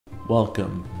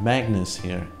Welcome, Magnus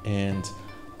here, and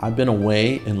I've been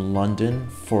away in London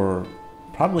for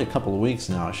probably a couple of weeks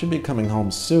now. I should be coming home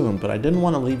soon, but I didn't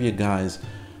want to leave you guys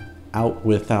out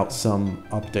without some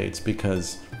updates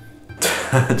because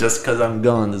just because I'm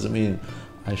gone doesn't mean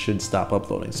I should stop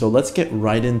uploading. So let's get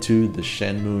right into the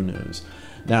Shenmue news.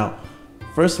 Now,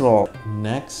 first of all,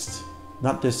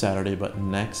 not this Saturday, but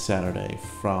next Saturday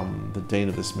from the date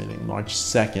of this meeting, March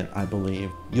 2nd, I believe,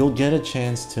 you'll get a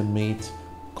chance to meet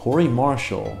Corey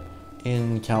Marshall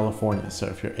in California. So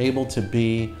if you're able to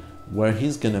be where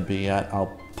he's going to be at,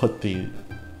 I'll put the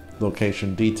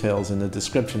location details in the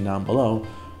description down below.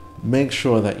 Make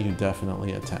sure that you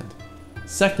definitely attend.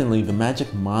 Secondly, the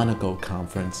Magic Monaco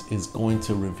conference is going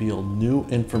to reveal new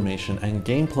information and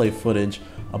gameplay footage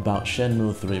about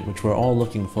Shenmue 3, which we're all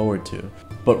looking forward to.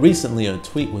 But recently a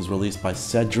tweet was released by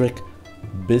Cedric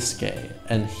Biscay,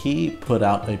 and he put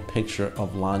out a picture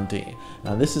of Lan Di.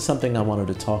 Now this is something I wanted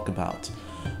to talk about.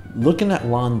 Looking at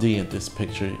Lan Di at this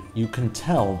picture, you can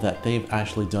tell that they've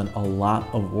actually done a lot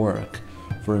of work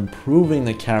for improving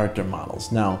the character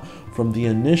models. Now, from the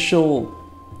initial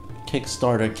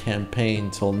Kickstarter campaign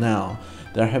till now,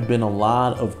 there have been a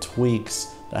lot of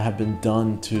tweaks that have been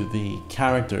done to the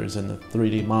characters and the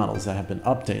 3D models that have been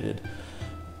updated.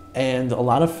 And a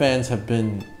lot of fans have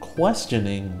been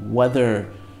questioning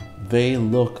whether they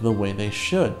look the way they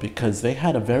should, because they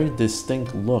had a very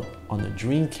distinct look on the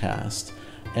Dreamcast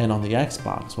and on the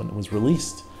Xbox when it was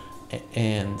released.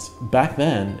 And back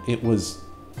then,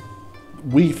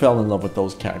 we fell in love with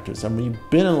those characters, and we've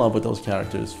been in love with those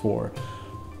characters for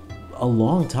a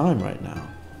long time right now.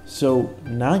 So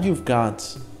now you've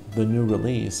got the new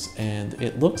release, and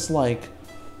it looks like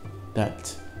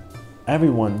that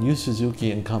everyone, Yu Suzuki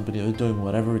and company, are doing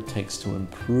whatever it takes to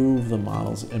improve the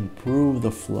models, improve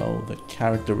the flow, the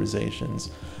characterizations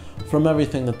from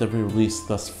everything that they've released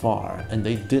thus far. And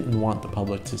they didn't want the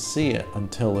public to see it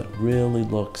until it really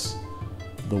looks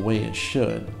the way it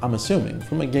should, I'm assuming,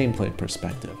 from a gameplay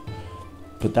perspective.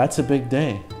 But that's a big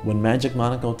day when Magic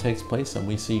Monaco takes place and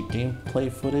we see gameplay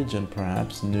footage and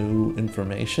perhaps new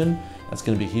information. That's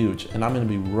going to be huge, and I'm going to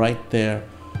be right there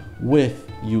with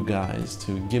you guys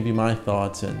to give you my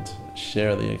thoughts and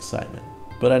share the excitement.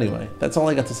 But anyway, that's all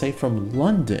I got to say from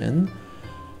London.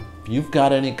 If you've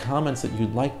got any comments that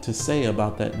you'd like to say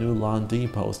about that new Lan Di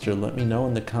poster, let me know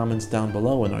in the comments down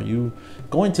below. And are you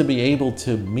going to be able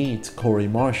to meet Corey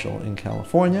Marshall in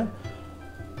California?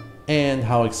 And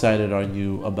how excited are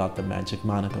you about the Magic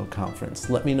Monaco conference?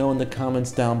 Let me know in the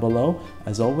comments down below.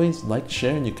 As always, like,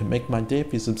 share, and you can make my day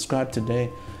if you subscribe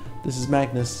today. This is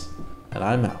Magnus, and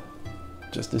I'm out.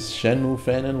 Just a Shenmue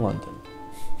fan in London.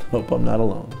 Hope I'm not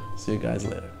alone. See you guys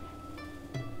later.